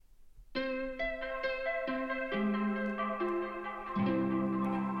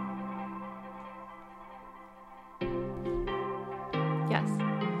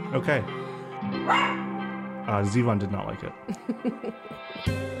Okay. Zevon did not like it.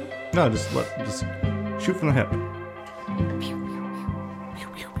 No, just shoot from the hip.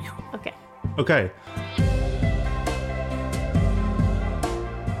 Okay. Okay.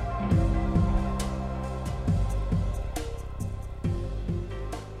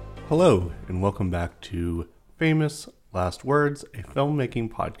 Hello, and welcome back to Famous Last Words, a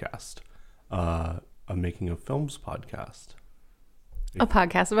filmmaking podcast. A making of films podcast. A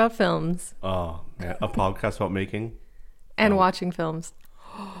podcast about films. Oh, man. A podcast about making. And watching films.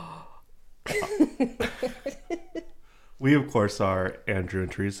 We, of course, are Andrew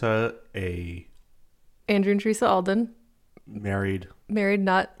and Teresa, Andrew and Teresa Alden. Married,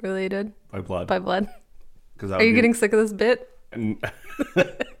 not related. by blood. By blood. Are you getting sick of this bit?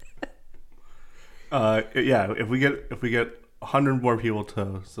 Yeah, if we get 100 more people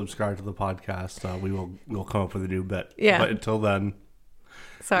to subscribe to the podcast, we'll come up with a new bit. Yeah. But until then,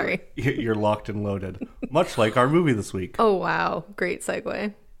 sorry, you're locked and loaded. Much like our movie this week. Oh wow, great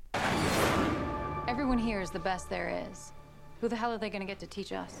segue. Everyone here is the best there is. Who the hell are they going to get to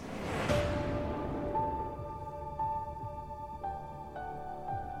teach us?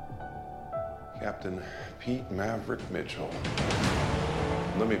 Captain Pete Maverick Mitchell.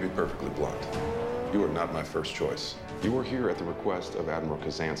 Let me be perfectly blunt. You are not my first choice. You are here at the request of Admiral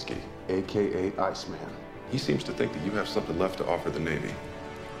Kazansky, a.k.a. Iceman. He seems to think that you have something left to offer the Navy.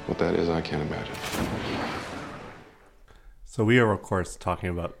 What that is, I can't imagine. So we are, of course, talking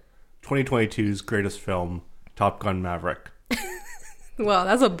about 2022's greatest film, Top Gun Maverick. Wow,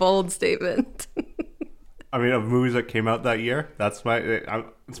 that's a bold statement. I mean, of movies that came out that year, it's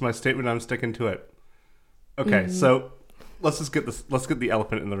my statement. I'm sticking to it. Okay, So let's get the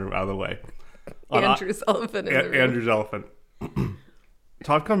elephant in the room out of the way. Andrew's elephant in the room. Andrew's elephant.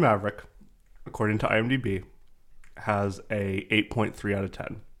 Top Gun Maverick, according to IMDb, has a 8.3 out of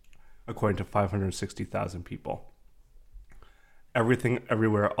 10, according to 560,000 people. Everything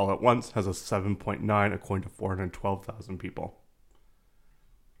Everywhere All at Once has a 7.9, according to 412,000 people.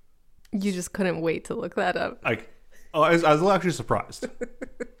 You just couldn't wait to look that up. I was actually surprised.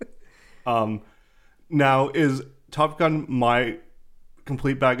 Now, is Top Gun my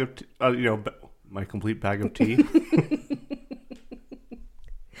complete bag of my complete bag of tea?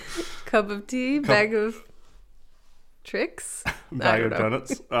 Cup of tea, bag of tricks, bag of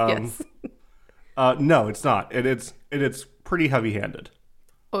donuts. Yes. No, it's not. It's pretty heavy-handed.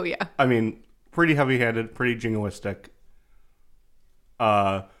 Oh yeah. I mean, pretty heavy-handed, pretty jingoistic.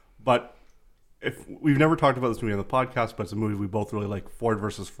 But if we've never talked about this movie on the podcast, but it's a movie we both really like, Ford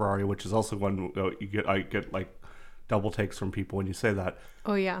versus Ferrari, which is also one I get like double takes from people when you say that.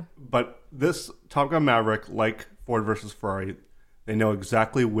 Oh yeah. But this Top Gun Maverick, like Ford versus Ferrari, they know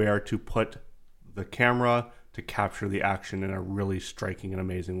exactly where to put the camera to capture the action in a really striking and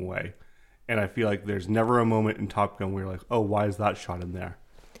amazing way. And I feel like there's never a moment in Top Gun where you're like, oh, why is that shot in there?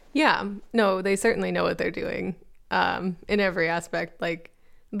 Yeah. No, they certainly know what they're doing in every aspect. Like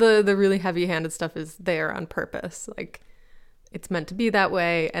the really heavy-handed stuff is there on purpose. Like it's meant to be that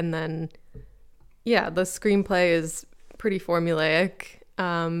way. And then, yeah, the screenplay is pretty formulaic,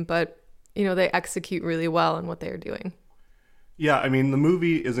 but, they execute really well on what they're doing. Yeah, I mean, the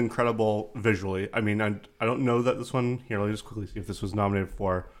movie is incredible visually. I mean, I don't know that this one... Here, let me just quickly see if this was nominated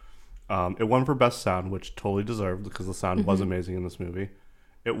for... it won for Best Sound, which totally deserved because the sound was amazing in this movie.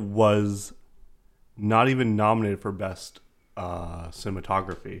 It was not even nominated for Best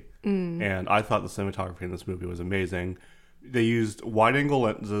Cinematography. And I thought the cinematography in this movie was amazing. They used wide-angle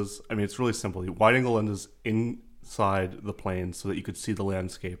lenses. I mean, it's really simple. Wide-angle lenses inside the plane so that you could see the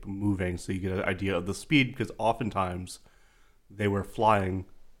landscape moving, so you get an idea of the speed, because oftentimes they were flying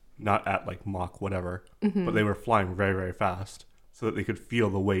not at like Mach whatever, but they were flying very, very fast so that they could feel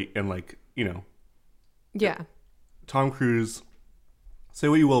the weight and Yeah. Tom Cruise, say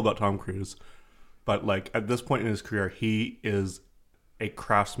what you will about Tom Cruise, but like at this point in his career, he is a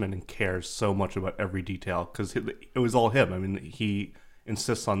craftsman and cares so much about every detail because it was all him. I mean, he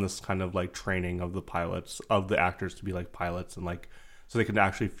insists on this kind of like training of the pilots, of the actors to be like pilots, and like so they can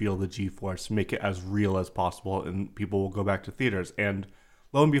actually feel the G-force, make it as real as possible, and people will go back to theaters. And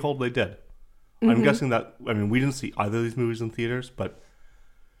lo and behold, they did. I'm guessing that, I mean, we didn't see either of these movies in theaters, but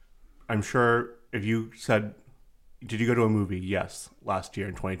I'm sure if you said, did you go to a movie? Yes, last year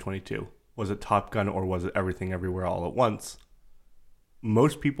in 2022. Was it Top Gun or was it Everything Everywhere All at Once?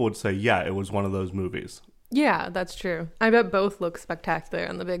 Most people would say, yeah, it was one of those movies. Yeah, that's true. I bet both look spectacular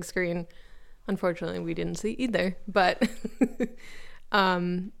on the big screen. Unfortunately, we didn't see either. But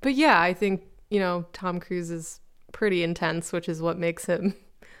yeah, I think, Tom Cruise is pretty intense, which is what makes him.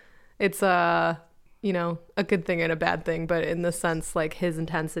 It's you know, a good thing and a bad thing, but in the sense, like, his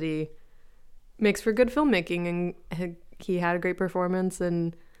intensity makes for good filmmaking, and he had a great performance,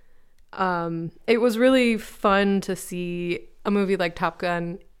 and it was really fun to see a movie like Top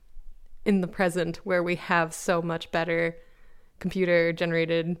Gun in the present, where we have so much better computer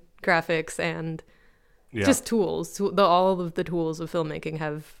generated graphics and just tools. All of the tools of filmmaking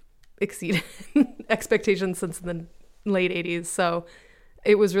have exceeded expectations since the late 80s. So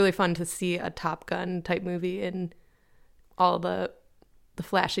it was really fun to see a Top Gun type movie in all the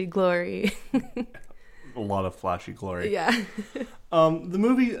flashy glory. A lot of flashy glory. Yeah. The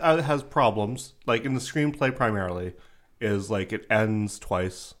movie has problems, like in the screenplay primarily, is like it ends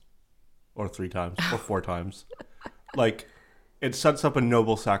twice or 3 times or 4 times. Like, it sets up a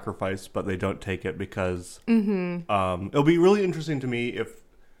noble sacrifice, but they don't take it because it'll be really interesting to me if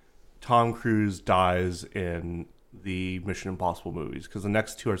Tom Cruise dies in the Mission Impossible movies, because the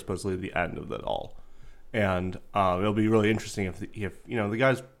next 2 are supposedly the end of it all. And it'll be really interesting if you know, the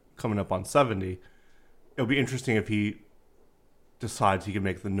guy's coming up on 70. It'll be interesting if he decides he can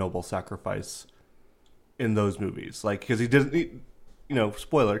make the noble sacrifice in those movies. Like, because you know,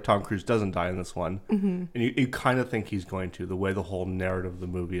 spoiler, Tom Cruise doesn't die in this one. And you kind of think he's going to, the way the whole narrative of the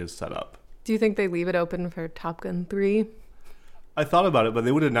movie is set up. Do you think they leave it open for Top Gun 3? I thought about it, but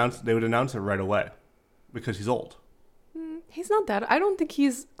they would announce it right away because he's old. He's not that. I don't think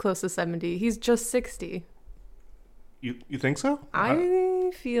he's close to 70. He's just 60. You think so?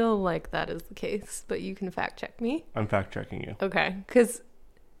 I feel like that is the case, but you can fact check me. I'm fact checking you. Okay, because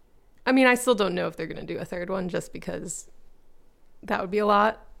I mean, I still don't know if they're going to do a third one, just because that would be a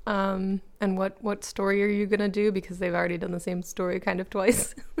lot. And what story are you going to do? Because they've already done the same story kind of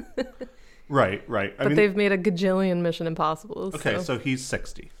twice. Right. But they've made a gajillion Mission Impossibles. Okay, so he's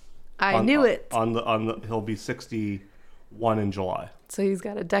 60. I knew it. He'll be 61 in July. So he's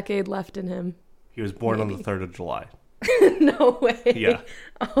got a decade left in him. He was born on the 3rd of July. No way. Yeah.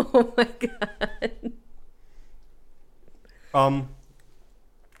 Oh my god.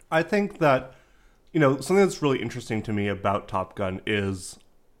 I think that, you know, something that's really interesting to me about Top Gun is,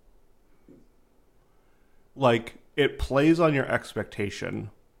 like, it plays on your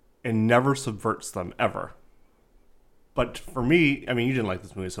expectation and never subverts them ever. But for me, I mean, you didn't like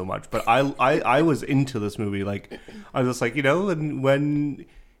this movie so much, but I was into this movie. Like, I was just like, you know, and when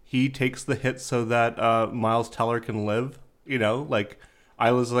he takes the hit so that Miles Teller can live, you know, like,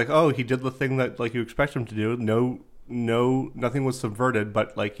 I was like, oh, he did the thing that, like, you expect him to do. No, nothing was subverted,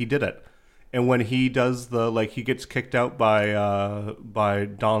 but, like, he did it. And when he does he gets kicked out by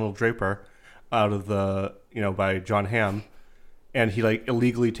Donald Draper out of by John Hamm, and he, like,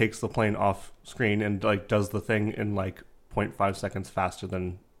 illegally takes the plane off screen and, like, does the thing in, like, 0.5 seconds faster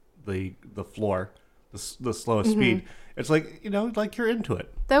than the floor, the slowest speed. It's like, you know, like, you're into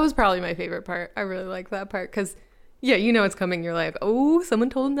it. That was probably my favorite part. I really like that part because, yeah, you know it's coming. You're like, oh, someone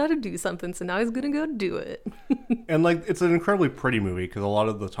told him how to do something, so now he's going to go do it. And, like, it's an incredibly pretty movie because a lot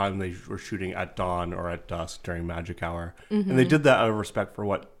of the time they were shooting at dawn or at dusk during magic hour. And they did that out of respect for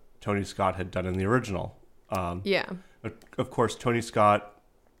what Tony Scott had done in the original. Yeah. Of course, Tony Scott,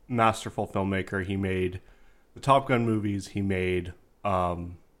 masterful filmmaker. He made the Top Gun movies. He made,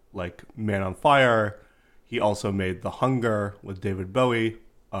 like, Man on Fire. He also made The Hunger with David Bowie,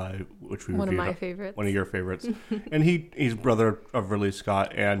 which we reviewed. One of my favorites. One of your favorites. And he's brother of Ridley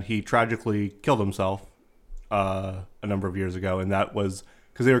Scott, and he tragically killed himself a number of years ago, and that was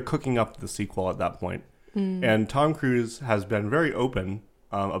because they were cooking up the sequel at that point. And Tom Cruise has been very open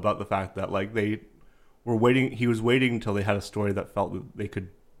about the fact that, like, they were waiting. He was waiting until they had a story that felt that they could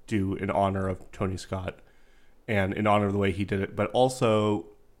do in honor of Tony Scott and in honor of the way he did it. But also,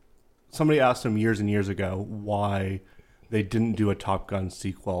 somebody asked him years and years ago why they didn't do a Top Gun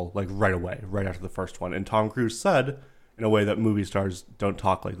sequel, like, right away, right after the first one. And Tom Cruise said, in a way that movie stars don't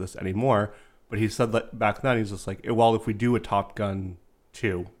talk like this anymore, but he said that back then, he's just like, well, if we do a Top Gun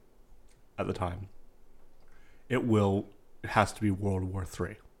 2 at the time, it has to be World War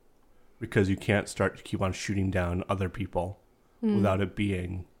III. Because you can't start to keep on shooting down other people without it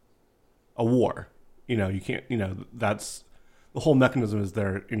being a war. You know, you can't, you know, that's the whole mechanism is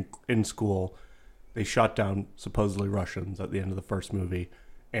there in school. They shot down supposedly Russians at the end of the first movie.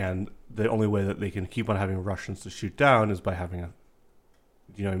 And the only way that they can keep on having Russians to shoot down is by having do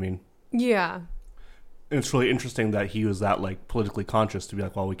you know what I mean? Yeah. And it's really interesting that he was that, like, politically conscious to be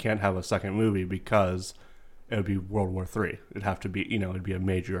like, well, we can't have a second movie because it would be World War III. It'd have to be, you know, it'd be a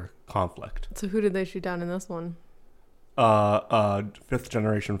major conflict. So who did they shoot down in this one? 5th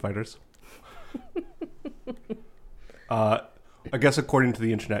generation fighters. I guess according to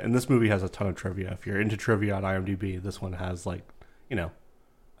the internet, and this movie has a ton of trivia. If you're into trivia on IMDb, this one has, like, you know,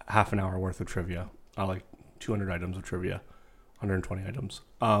 half an hour worth of trivia. like 200 items of trivia, 120 items.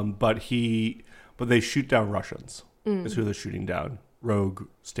 But they shoot down Russians. Is who they're shooting down. Rogue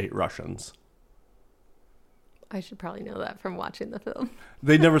state Russians. I should probably know that from watching the film.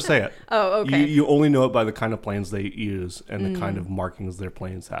 They never say it. Oh, okay. You only know it by the kind of planes they use and the kind of markings their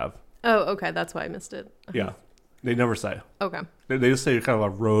planes have. Oh, okay. That's why I missed it. Okay. Yeah. They never say. Okay. They just say kind of a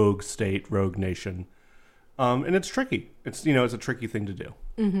rogue state, rogue nation. And it's tricky. It's a tricky thing to do.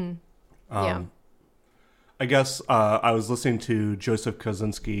 Mm-hmm. Yeah. I guess I was listening to Joseph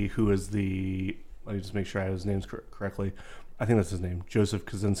Kosinski, who is let me just make sure I have his name correctly. I think that's his name. Joseph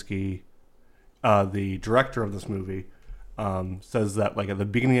Kosinski, the director of this movie, says that like at the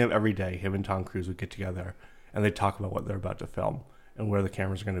beginning of every day, him and Tom Cruise would get together and they talk about what they're about to film and where the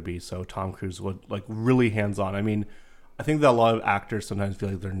cameras are going to be. So Tom Cruise would like really hands-on. I mean, I think that a lot of actors sometimes feel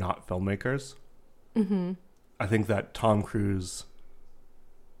like they're not filmmakers. Mm-hmm. I think that Tom Cruise,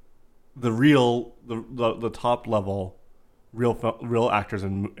 the top level real actors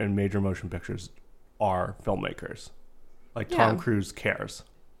in major motion pictures are filmmakers. Like Tom Cruise cares.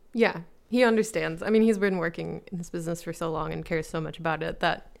 Yeah, he understands. I mean, he's been working in this business for so long and cares so much about it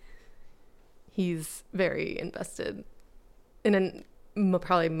that he's very invested in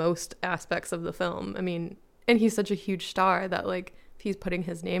probably most aspects of the film. I mean, and he's such a huge star that like if he's putting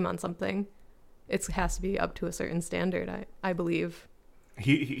his name on something, it has to be up to a certain standard. I believe.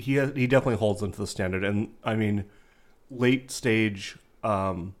 He definitely holds them to the standard, and I mean, late stage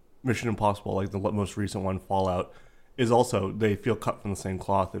Mission Impossible, like the most recent one, Fallout, is also, they feel cut from the same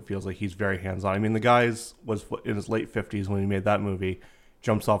cloth. It feels like he's very hands-on. I mean, the guy was in his late 50s when he made that movie,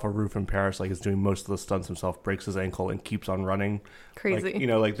 jumps off a roof in Paris, like is doing most of the stunts himself, breaks his ankle, and keeps on running. Crazy.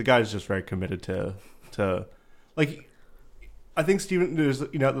 Like, like the guy's just very committed to like, I think there's,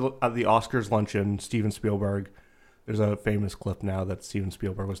 at the Oscars luncheon, Steven Spielberg, there's a famous clip now that Steven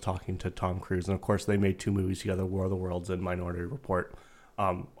Spielberg was talking to Tom Cruise, and of course they made 2 movies together, War of the Worlds and Minority Report.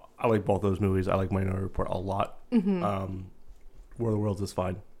 I like both those movies. I like Minority Report a lot. Mm-hmm. War of the Worlds is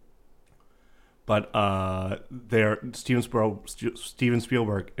fine. But Steven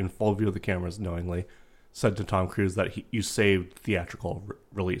Spielberg, in full view of the cameras, knowingly, said to Tom Cruise that you saved theatrical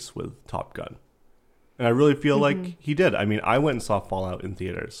release with Top Gun. And I really feel like he did. I mean, I went and saw Fallout in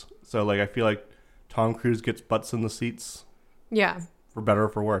theaters. So, like, I feel like Tom Cruise gets butts in the seats. Yeah. For better or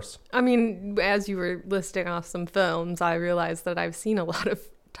for worse. I mean, as you were listing off some films, I realized that I've seen a lot of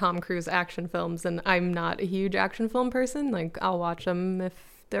Tom Cruise action films, and I'm not a huge action film person. Like, I'll watch them if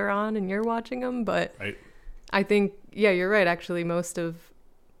they're on and you're watching them, but right. I think, yeah, you're right. Actually,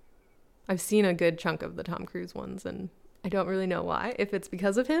 I've seen a good chunk of the Tom Cruise ones, and I don't really know why, if it's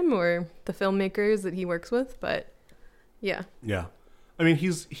because of him or the filmmakers that he works with, but yeah. Yeah. I mean,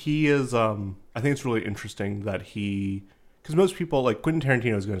 he is, I think it's really interesting that because most people, like Quentin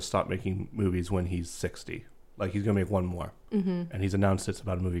Tarantino is going to stop making movies when he's 60. Like, he's going to make one more. Mm-hmm. And he's announced it's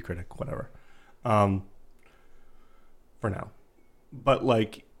about a movie critic, whatever. For now. But,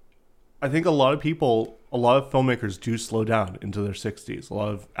 like, I think a lot of filmmakers do slow down into their 60s. A lot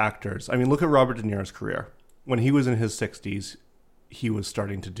of actors. I mean, look at Robert De Niro's career. When he was in his 60s, he was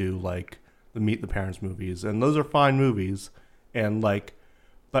starting to do, like, the Meet the Parents movies. And those are fine movies. And, like,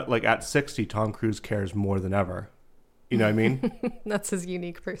 but, like, at 60, Tom Cruise cares more than ever. You know what I mean? That's his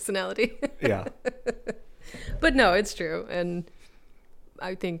unique personality. Yeah. But no, it's true. And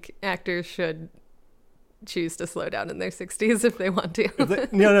I think actors should choose to slow down in their 60s if they want to.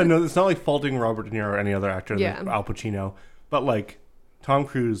 No. It's not like faulting Robert De Niro or any other actor, yeah. Like Al Pacino. But, like, Tom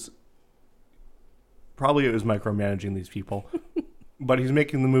Cruise probably is micromanaging these people. But he's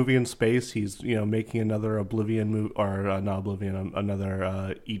making the movie in space. He's, making another Oblivion movie, or not Oblivion,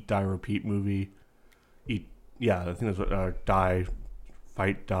 another Eat, Die, Repeat movie. I think that's what, Die,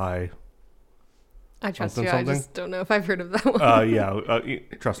 Fight, Die. I trust you. I just don't know if I've heard of that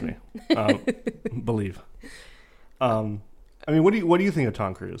one. Trust me. Believe. I mean, what do you think of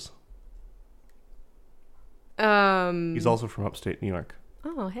Tom Cruise? He's also from upstate New York.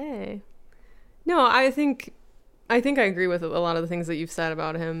 Oh, hey. No, I think I agree with a lot of the things that you've said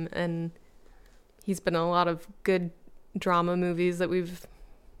about him, and he's been in a lot of good drama movies that we've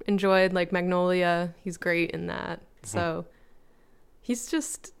enjoyed, like Magnolia. He's great in that. Mm-hmm. So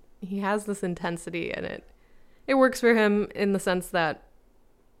he has this intensity, and it works for him in the sense that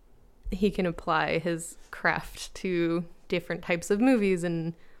he can apply his craft to different types of movies,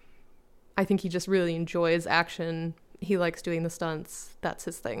 and I think he just really enjoys action. He likes doing the stunts. That's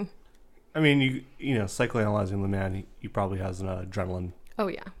his thing. I mean, psychoanalyzing the man, he probably has an adrenaline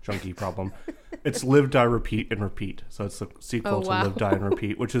junkie problem. It's Live, Die, Repeat, and Repeat. So it's the sequel to Live, Die, and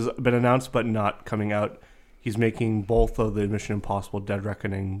Repeat, which has been announced but not coming out He's making both of the Mission Impossible Dead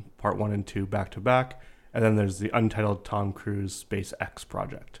Reckoning Part 1 and 2 back to back. And then there's the untitled Tom Cruise SpaceX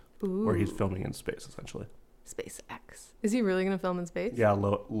project, where he's filming in space, essentially. SpaceX. Is he really going to film in space? Yeah,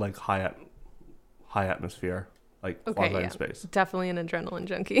 like high atmosphere, like quasi in space. Definitely an adrenaline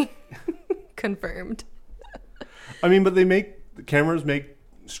junkie. Confirmed. I mean, but the cameras make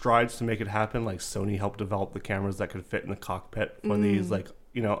strides to make it happen. Like Sony helped develop the cameras that could fit in the cockpit for these. Like,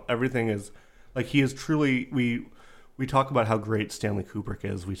 everything is like, he is truly. We talk about how great Stanley Kubrick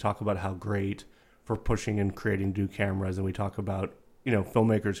is. We talk about how great for pushing and creating new cameras, and we talk about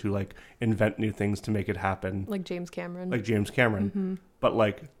filmmakers who like invent new things to make it happen. Like James Cameron. Mm-hmm. But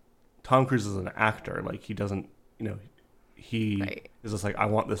like Tom Cruise is an actor. Like he doesn't. He is just like, I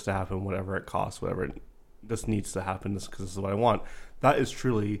want this to happen, whatever it costs, this needs to happen, because this is what I want. That is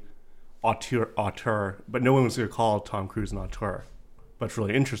truly auteur, but no one was going to call Tom Cruise an auteur. But it's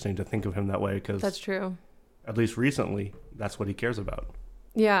really interesting to think of him that way, because that's true. At least recently, that's what he cares about.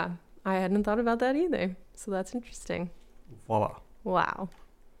 Yeah, I hadn't thought about that either. So that's interesting. Voila. Wow.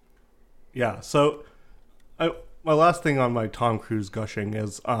 Yeah, so my last thing on my Tom Cruise gushing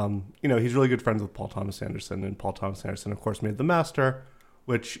is, he's really good friends with Paul Thomas Anderson, and Paul Thomas Anderson, of course, made The Master,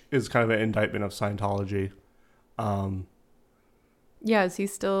 which is kind of an indictment of Scientology. Yeah, is he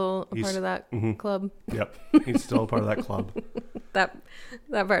still a part of that club? Yep, he's still a part of that club. That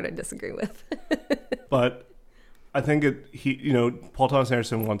part I disagree with. But I think Paul Thomas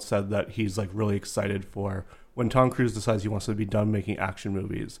Anderson once said that he's like really excited for when Tom Cruise decides he wants to be done making action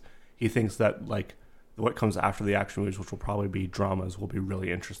movies. He thinks that like what comes after the action movies, which will probably be dramas, will be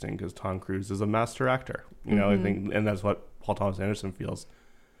really interesting, because Tom Cruise is a master actor. I think, and that's what Paul Thomas Anderson feels.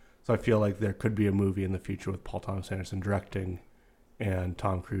 So I feel like there could be a movie in the future with Paul Thomas Anderson directing and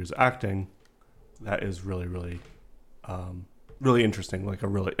Tom Cruise acting that is really, really, really interesting. Like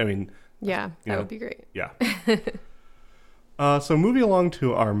yeah, that would be great. Yeah. So moving along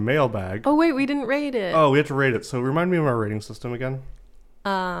to our mailbag. Oh wait, we didn't rate it. Oh, we have to rate it. So remind me of our rating system again.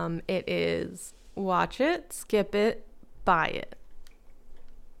 It is watch it, skip it, buy it.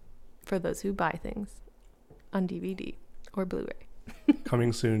 For those who buy things on DVD or Blu-ray.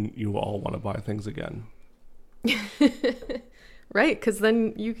 Coming soon, you will all want to buy things again. Right, because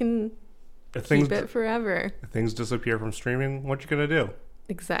then you can keep it forever. If things disappear from streaming, what you gonna do?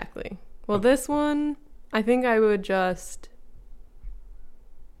 Exactly. Well, this one, I think I would just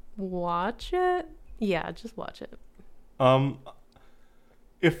watch it. Yeah, just watch it.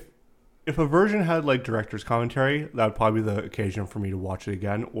 If a version had like director's commentary, that would probably be the occasion for me to watch it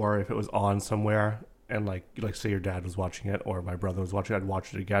again. Or if it was on somewhere and like say your dad was watching it or my brother was watching it, I'd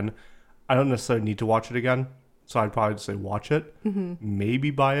watch it again. I don't necessarily need to watch it again, so I'd probably say watch it. Maybe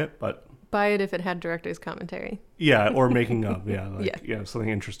buy it, but buy it if it had director's commentary. Yeah, or making of, something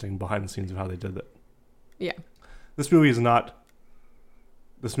interesting behind the scenes of how they did it. Yeah. This movie is not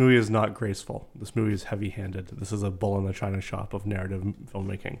graceful. This movie is heavy-handed. This is a bull in the china shop of narrative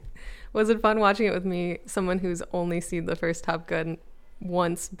filmmaking. Was it fun watching it with me, someone who's only seen the first Top Gun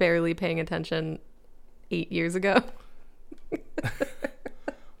once, barely paying attention 8 years ago?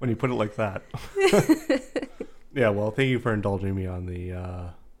 When you put it like that. Yeah, well, thank you for indulging me on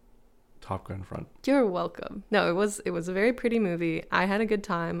the Top Gun front. You're welcome. No, it was a very pretty movie. I had a good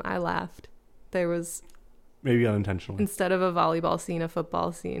time. I laughed. There was... Maybe unintentionally. Instead of a volleyball scene, a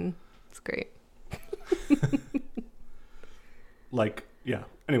football scene. It's great. Yeah.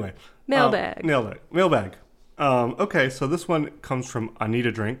 Anyway. Mailbag. Okay, so this one comes from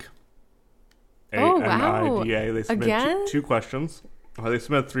Anita Drink. A-N-I-D-A. They submitted two questions. They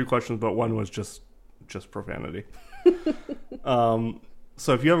submitted 3 questions, but one was just profanity.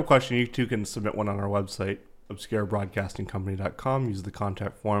 So if you have a question, you too can submit one on our website, obscurebroadcastingcompany.com. Use the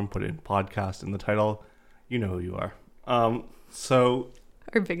contact form, put in podcast in the title. You know who you are. So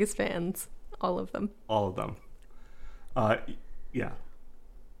our biggest fans, all of them. Yeah.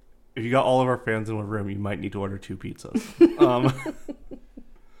 If you got all of our fans in one room, you might need to order 2 pizzas.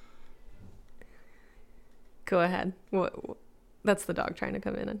 Go ahead. What? That's the dog trying to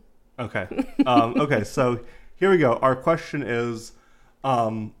come in. Okay. Okay. So here we go. Our question is,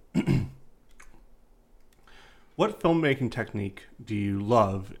 what filmmaking technique do you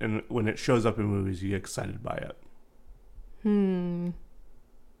love, and when it shows up in movies, you get excited by it? I'm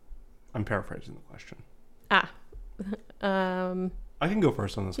paraphrasing the question. I can go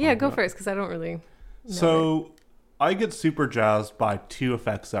first on this one. Yeah, go first, because I don't really know. So I get super jazzed by 2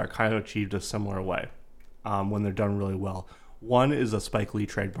 effects that are kind of achieved a similar way when they're done really well. One is a Spike Lee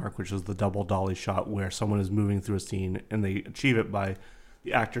trademark, which is the double dolly shot where someone is moving through a scene and they achieve it by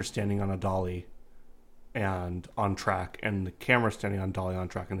the actor standing on a dolly and on track and the camera standing on dolly on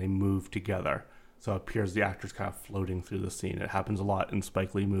track, and they move together. So it appears the actor's kind of floating through the scene. It happens a lot in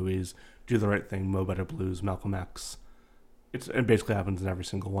Spike Lee movies. Do the Right Thing, Mo Better Blues, Malcolm X. It basically happens in every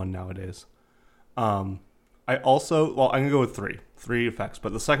single one nowadays. I also, I'm going to go with three effects.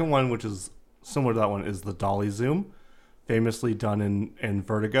 But the second one, which is similar to that one, is the dolly zoom. Famously done in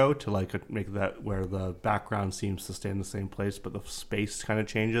Vertigo to like make that where the background seems to stay in the same place, but the space kind of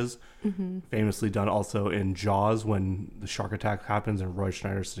changes. Mm-hmm. Famously done also in Jaws when the shark attack happens and Roy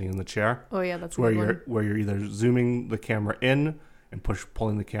Schneider's sitting in the chair. Oh yeah, that's where you're either zooming the camera in and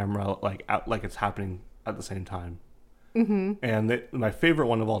pulling the camera like out like it's happening at the same time. Mm-hmm. And my favorite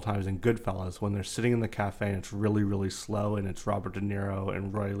one of all time is in Goodfellas when they're sitting in the cafe and it's really, really slow and it's Robert De Niro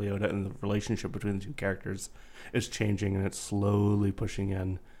and Ray Liotta and the relationship between the two characters is changing and it's slowly pushing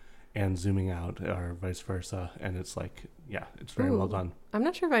in and zooming out or vice versa. And it's like, yeah, it's very well done. I'm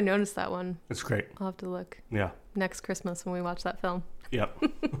not sure if I noticed that one. It's great. I'll have to look. Yeah. Next Christmas when we watch that film. Yep.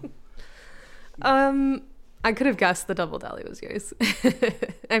 I could have guessed the double dolly was yours.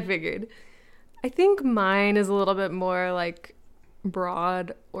 I figured. I think mine is a little bit more like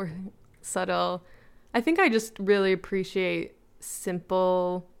broad or subtle. I think I just really appreciate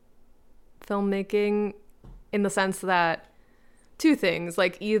simple filmmaking in the sense that two things,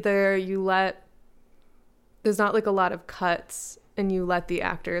 like either there's not like a lot of cuts and you let the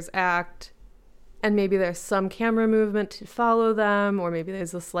actors act and maybe there's some camera movement to follow them, or maybe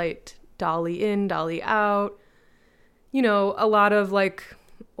there's a slight dolly in, dolly out. You know, a lot of like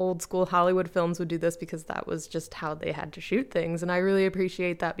old school Hollywood films would do this because that was just how they had to shoot things. And I really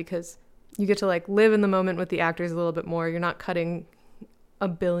appreciate that because you get to like live in the moment with the actors a little bit more. You're not cutting a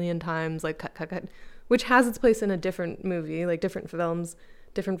billion times, like cut, which has its place in a different movie, like different films,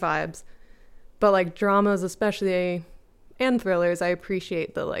 different vibes. But like dramas especially, and thrillers, I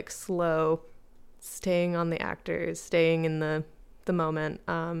appreciate the like slow staying on the actors, staying in the moment.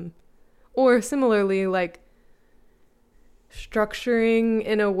 Or similarly, like structuring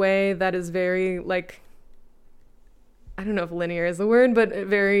in a way that is very like, I don't know if linear is the word, but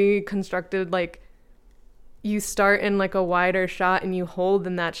very constructed. Like you start in like a wider shot and you hold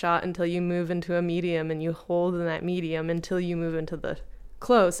in that shot until you move into a medium, and you hold in that medium until you move into the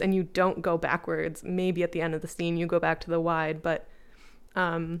close, and you don't go backwards. Maybe at the end of the scene you go back to the wide, but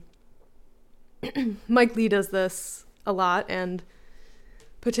Mike Leigh does this a lot, and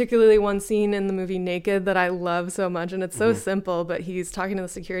particularly one scene in the movie Naked that I love so much, and it's so simple, but he's talking to the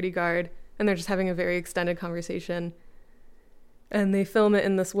security guard and they're just having a very extended conversation and they film it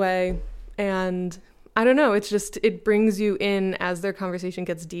in this way, and I don't know, it's just, it brings you in as their conversation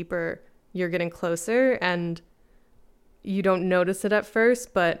gets deeper. You're getting closer and you don't notice it at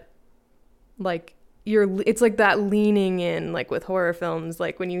first, but like it's like that leaning in, like with horror films,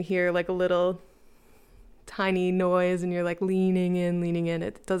 like when you hear like a little tiny noise and you're like leaning in,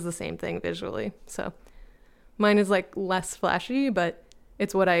 it does the same thing visually. So mine is like less flashy, but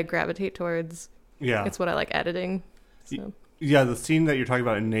it's what I gravitate towards. Yeah, it's what I like editing. So yeah, the scene that you're talking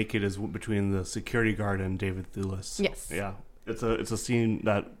about in Naked is between the security guard and David Thewlis. Yes. Yeah, it's a scene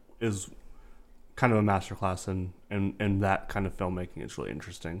that is kind of a masterclass in that kind of filmmaking. It's really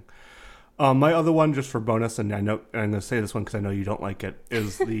interesting. My other one, just for bonus, and I'm going to say this one because I know you don't like it,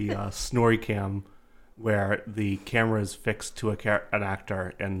 is the Snorri cam, where the camera is fixed to an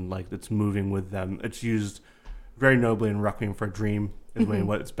actor and like it's moving with them. It's used very nobly in Requiem for a Dream, is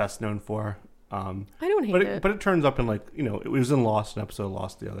what it's best known for. I don't hate it. But it turns up in like, you know, it was in Lost, an episode of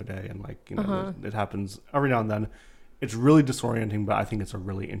Lost the other day, and like, you know, it happens every now and then. It's really disorienting, but I think it's a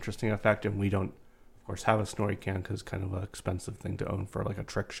really interesting effect, and we don't, of course, have a Snorri cam because it's kind of an expensive thing to own for like a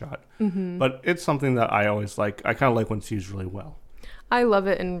trick shot. But it's something that I always like. I kind of like when it's used really well. I love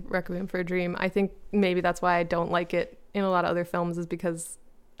it in Requiem for a Dream. I think maybe that's why I don't like it in a lot of other films, is because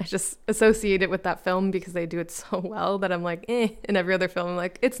I just associate it with that film because they do it so well that I'm like, in every other film, I'm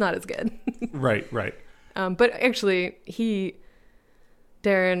like, it's not as good. Right. But actually,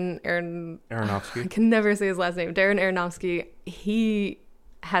 Darren Aronofsky. I can never say his last name. Darren Aronofsky, he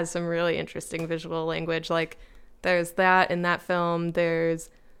has some really interesting visual language. Like there's that in that film. There's,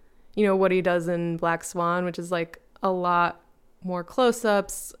 you know, what he does in Black Swan, which is like a lot more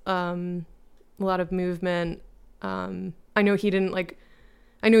close-ups, a lot of movement. I know he's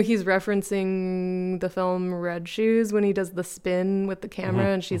referencing the film Red Shoes when he does the spin with the camera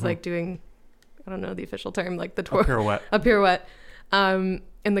and she's like doing, I don't know the official term, like the a pirouette. And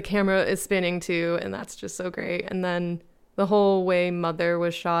the camera is spinning too, and that's just so great. And then the whole way Mother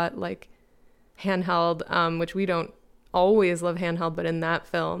was shot, like handheld, which we don't always love handheld, but in that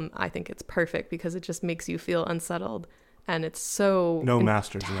film, I think it's perfect because it just makes you feel unsettled. And it's so no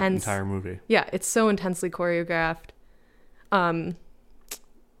masters in that entire movie. Yeah, it's so intensely choreographed. The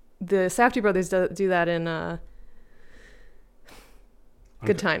the Safdie brothers do that in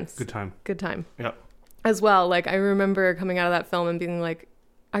Good Times. Good Time. Yeah. As well. Like, I remember coming out of that film and being like,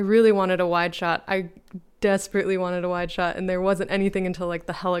 I really wanted a wide shot. I desperately wanted a wide shot, and there wasn't anything until like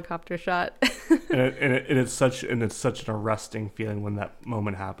the helicopter shot. it's such an arresting feeling when that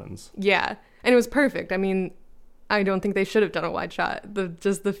moment happens. Yeah, and it was perfect. I mean, I don't think they should have done a wide shot.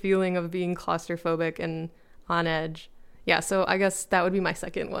 Just the feeling of being claustrophobic and on edge. Yeah, so I guess that would be my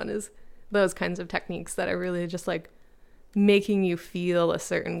second one, is those kinds of techniques that are really just like making you feel a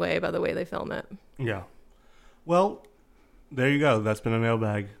certain way by the way they film it. Yeah. Well, there you go. That's been a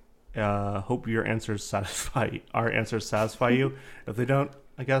mailbag. Hope our answers satisfy you. If they don't,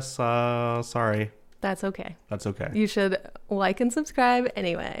 I guess, sorry. That's okay. That's okay. You should like and subscribe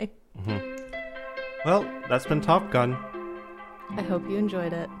anyway. Mm-hmm. Well, that's been Top Gun. I hope you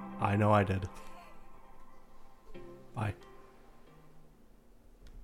enjoyed it. I know I did. Bye.